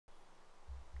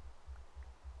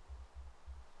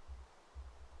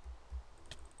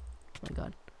my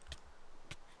god.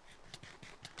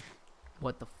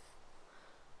 What the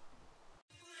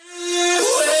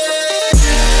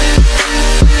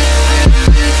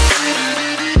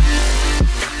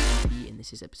And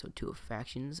this is episode 2 of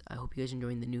Factions. I hope you guys are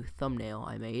enjoying the new thumbnail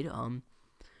I made. I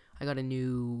got a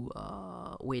new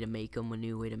way to make them, a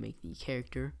new way to make the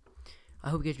character. I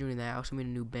hope you guys are doing that. I also made a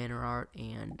new banner art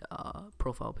and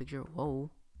profile picture. Whoa.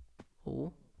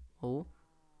 Oh.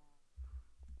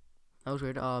 That was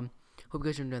weird. Hope you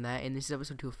guys are doing that. And this is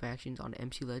episode 2 of Factions on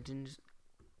MC Legends.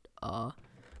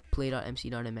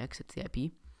 Play.mc.mx. That's the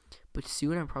IP. But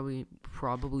soon I'm probably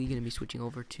gonna be switching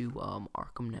over to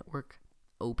Arkham Network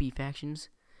OP Factions.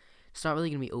 It's not really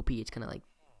gonna be OP. It's kind of like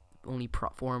only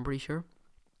Prop 4, I'm pretty sure.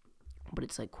 But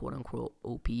it's like quote unquote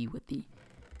OP with the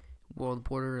world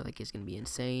border. Like, it's gonna be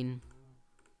insane.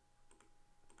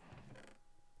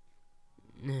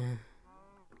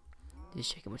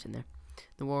 Just checking what's in there.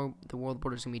 The world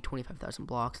border is gonna be 25,000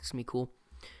 blocks. It's gonna be cool.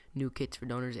 New kits for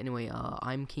donors. Anyway,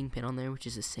 I'm Kingpin on there, which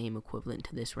is the same equivalent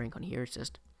to this rank on here. It's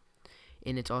just,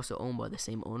 and it's also owned by the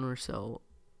same owner. So,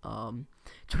 it's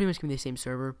pretty much gonna be the same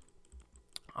server.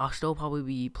 I'll still probably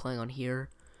be playing on here,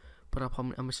 but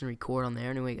I'm just gonna record on there.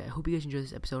 Anyway, I hope you guys enjoyed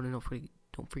this episode, and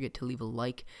don't forget to leave a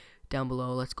like down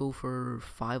below. Let's go for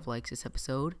 5 likes this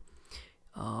episode.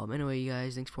 Anyway, you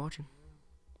guys, thanks for watching.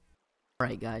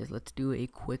 Alright guys, let's do a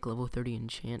quick level 30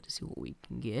 enchant to see what we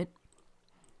can get.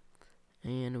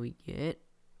 And we get,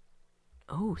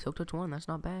 oh, Silk Touch 1, that's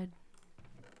not bad.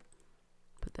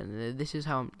 But then this is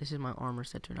my armor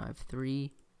set right now. I have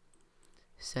 3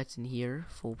 sets in here,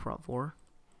 full prop 4.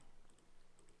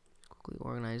 Quickly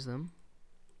organize them.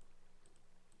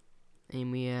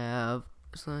 And we have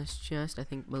slash chest, I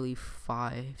believe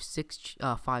 5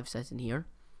 sets in here.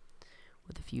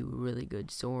 With a few really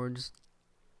good swords.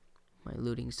 My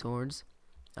looting swords.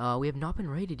 We have not been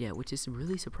raided yet, which is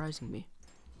really surprising me.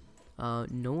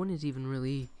 No one is even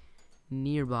really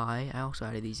nearby. I also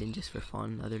added these in just for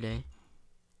fun the other day.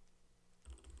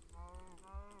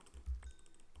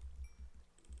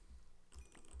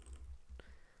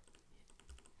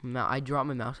 I dropped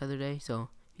my mouse the other day, so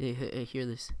you hear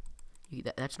this.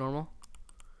 That's normal.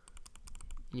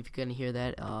 And if you're gonna hear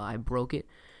that, I broke it.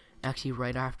 Actually,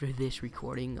 right after this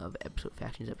recording of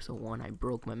Factions episode 1, I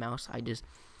broke my mouse.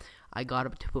 I got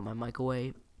up to put my mic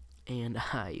away, and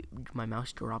my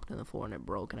mouse dropped on the floor and it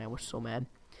broke, and I was so mad.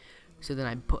 So then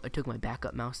I took my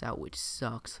backup mouse out, which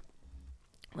sucks.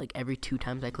 Like every 2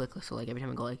 times I click, so like every time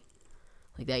I go like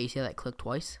that, you see how that clicked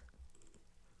twice?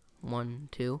 1,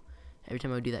 2. Every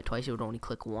time I would do that twice, it would only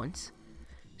click once.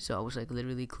 So I was like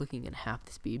literally clicking at half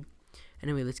the speed.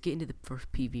 Anyway, let's get into the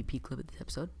first PvP clip of this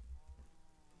episode.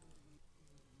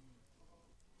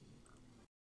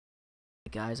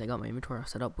 Guys, I got my inventory all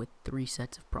set up with 3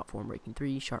 sets of prop 4 breaking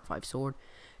 3, sharp 5 sword,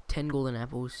 10 golden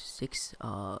apples,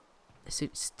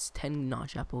 10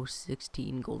 notch apples,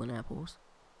 16 golden apples,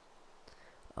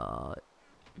 1,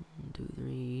 2,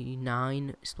 3,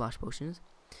 9 splash potions,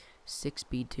 6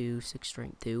 speed 2, 6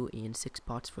 strength 2, and 6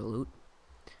 pots for loot.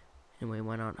 Anyway,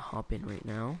 why not hop in right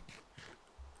now?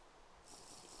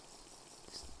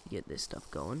 Just get this stuff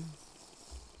going.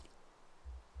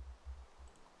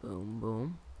 Boom,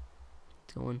 boom.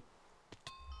 Going.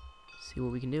 See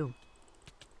what we can do.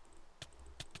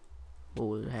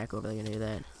 Oh, there's a hack over there. I can hear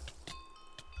that.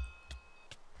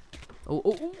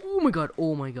 Oh my god.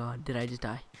 Oh my god. Did I just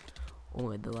die?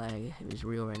 Oh, the lag. It was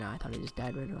real right now. I thought I just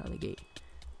died right out of the gate.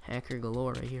 Hacker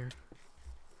galore right here.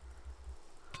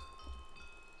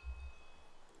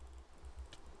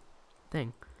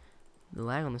 Dang. The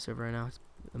lag on the server right now is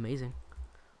amazing.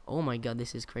 Oh my god,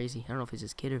 this is crazy. I don't know if it's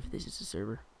this kid or if this is a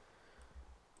server.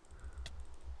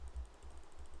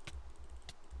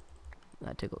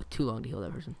 That took too long to heal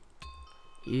that person.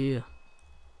 Yeah.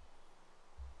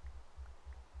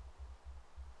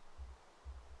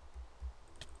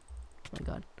 Oh my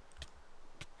god.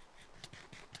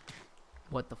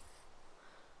 What the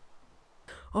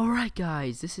Alright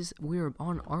guys, we're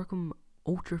on Arkham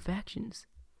Ultra Factions.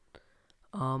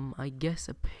 I guess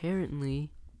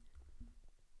apparently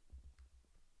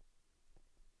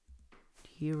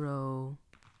Hero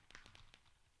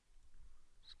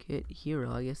Kit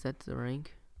Hero, I guess that's the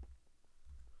rank.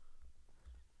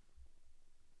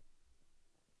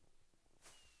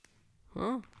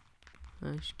 Huh?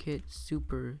 Slash Kit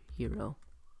Superhero.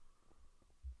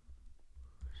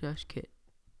 Slash Kit.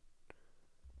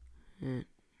 And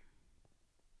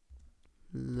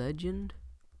Legend.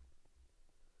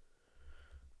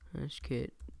 Slash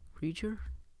Kit Preacher.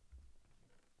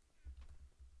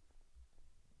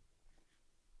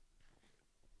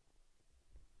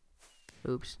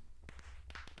 Oops.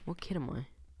 What kit am I?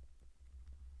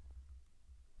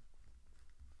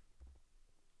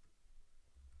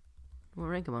 What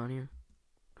rank am I on here?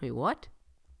 Wait, what?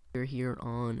 We're here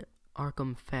on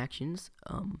Arkham Factions.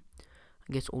 I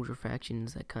guess older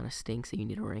factions, that kind of stinks that you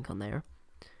need a rank on there.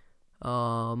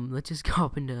 Let's just go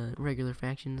up into regular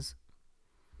factions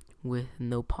with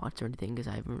no pots or anything, because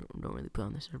I don't really play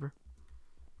on the server.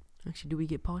 Actually, do we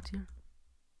get pots here?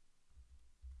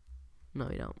 No,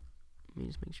 we don't. Let me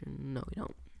just make sure. No, we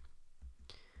don't.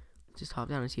 Let's just hop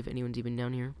down and see if anyone's even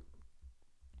down here.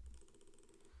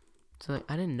 So, like,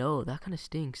 I didn't know. That kind of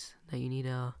stinks that you need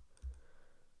a...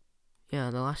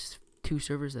 Yeah, the last 2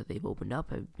 servers that they've opened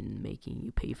up have been making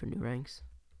you pay for new ranks.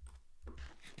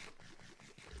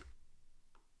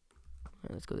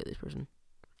 Alright, let's go get this person.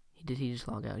 He just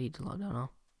logged out. He just logged out now.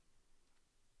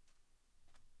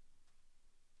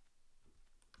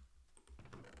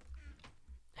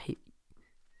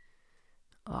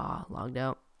 Logged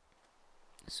out.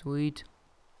 Sweet.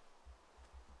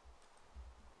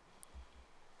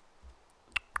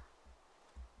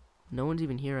 No one's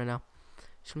even here right now.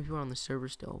 So many people are on the server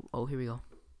still. Oh, here we go.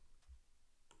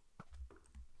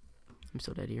 I'm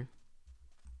so dead here.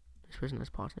 This person has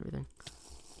pots and everything.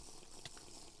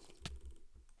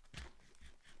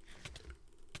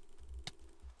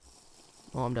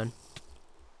 Oh, I'm done.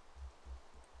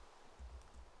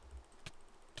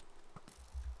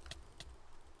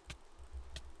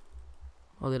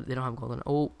 Oh, they don't have golden.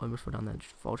 Oh, I almost fell down that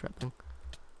fall trap thing.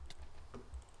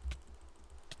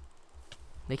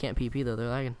 They can't PP though, they're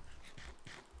lagging.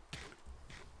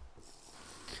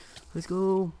 Let's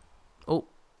go. Oh,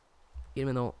 get him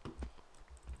in the hole.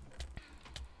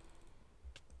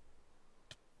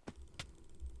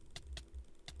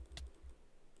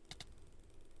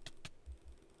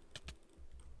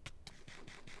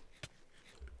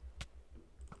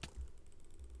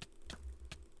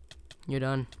 You're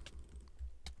done.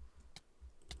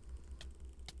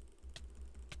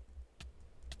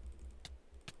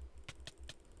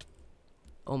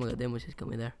 Oh my god, they almost just got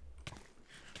me there.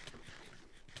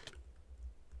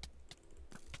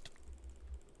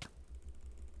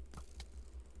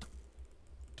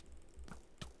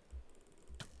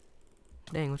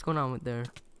 Dang, what's going on with there?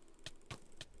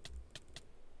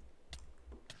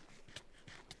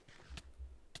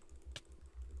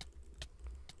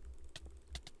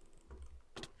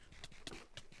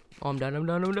 Oh, I'm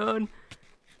done.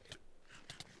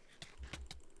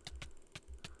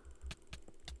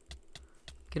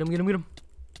 Get him.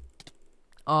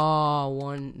 Oh,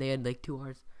 one. They had like 2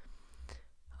 hearts.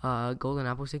 Golden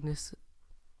apple sickness.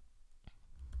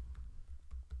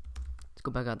 Let's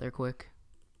go back out there quick.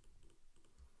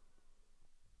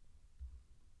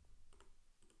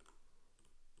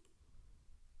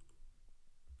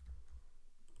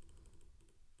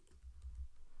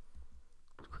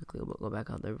 Quickly go back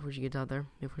out there before she gets out there.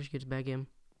 Before she gets back in.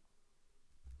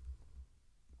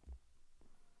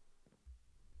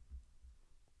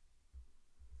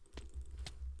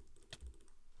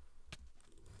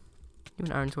 You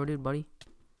an iron sword, dude, buddy?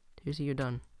 Seriously, you're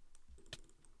done.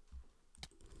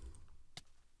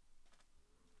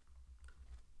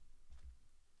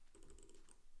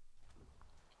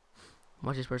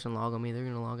 Watch this person log on me. They're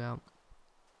gonna log out.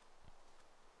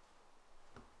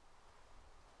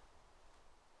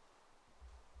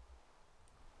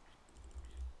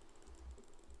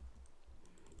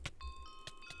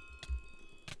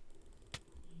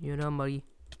 You're done, buddy.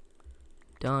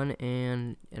 Done,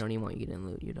 and I don't even want you to get in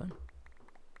loot. You're done.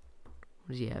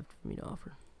 What does he have for me to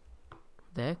offer?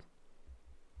 What the heck?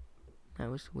 That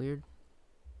was weird.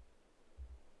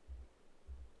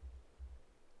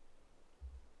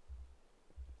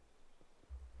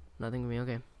 Nothing for me,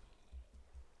 okay.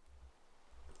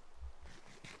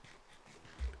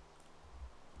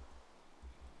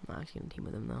 I'm actually gonna team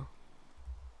with him though.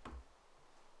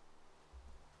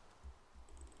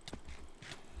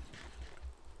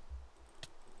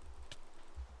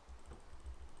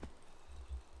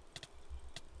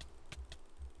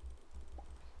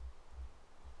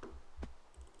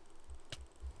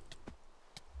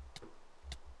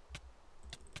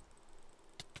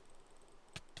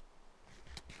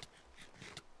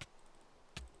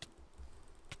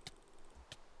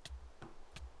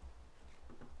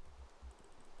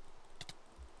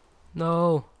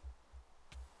 No.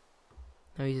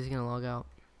 Now he's just gonna log out.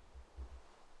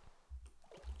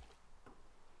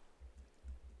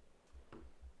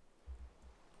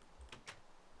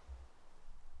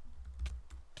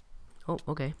 Oh,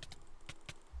 okay.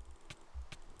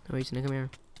 No, he's gonna come here.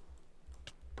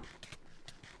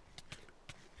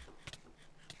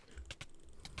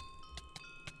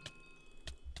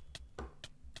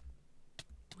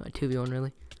 What, 2v1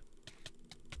 really?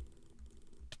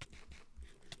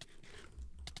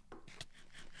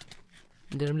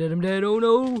 dead, I'm dead, I'm dead. Oh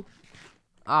no!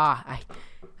 Ah,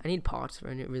 I need pots. I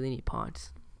really need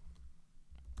pots.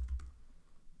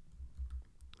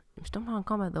 I'm still not in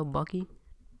combat though, Bucky.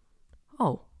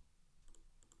 Oh.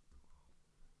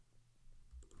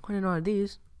 I didn't know I had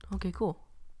these. Okay, cool.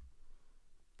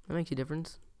 That makes a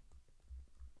difference.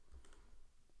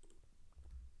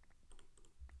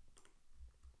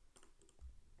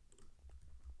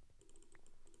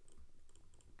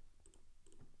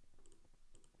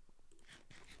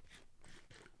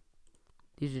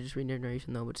 These are just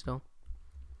regeneration though, but still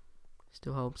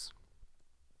helps.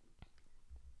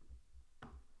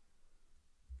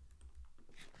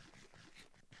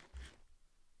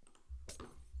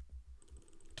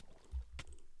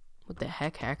 What the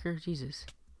heck, hacker? Jesus.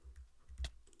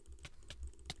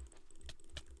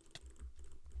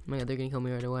 Oh my god, they're gonna kill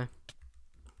me right away.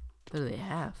 What do they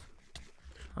have?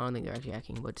 I don't think they're actually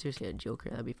hacking, but seriously, a Joker,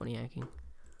 that'd be funny hacking.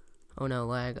 Oh no,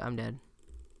 lag, I'm dead.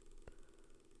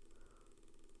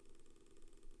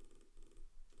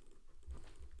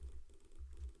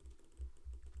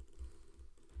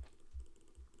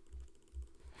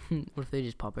 What if they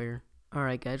just pop air?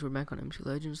 Alright guys, we're back on MC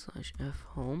Legends /F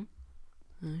home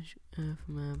 /F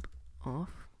map off.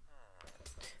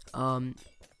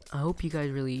 I hope you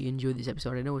guys really enjoyed this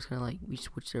episode. I know it's kinda like we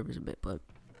switched servers a bit, but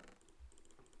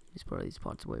just put all these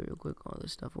pots away real quick, all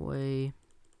this stuff away.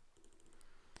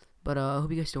 But I hope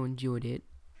you guys still enjoyed it.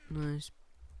 Nice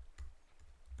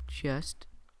chest.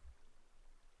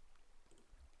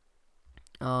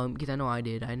 Because I know I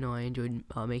did. I know I enjoyed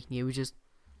making it. It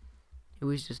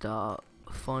was just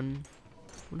fun.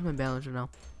 What's my balance right now?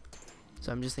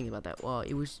 So I'm just thinking about that. Well,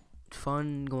 it was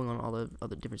fun going on all the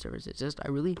other different servers. It's just I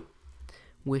really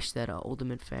wish that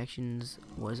Ultimate Factions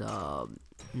was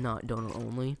not donor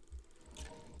only,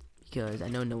 because I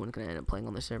know no one's gonna end up playing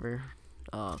on the server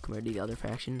compared to the other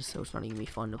factions, so it's not even gonna be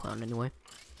fun to play on anyway.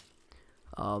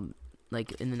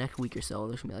 Like in the next week or so,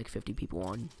 there's gonna be like 50 people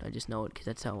on. I just know it because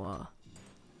that's how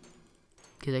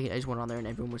because I just went on there and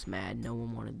everyone was mad. No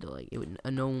one wanted to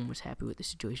no one was happy with the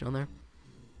situation on there.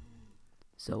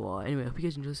 So anyway, I hope you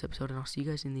guys enjoyed this episode, and I'll see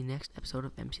you guys in the next episode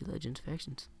of MC Legends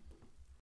Factions.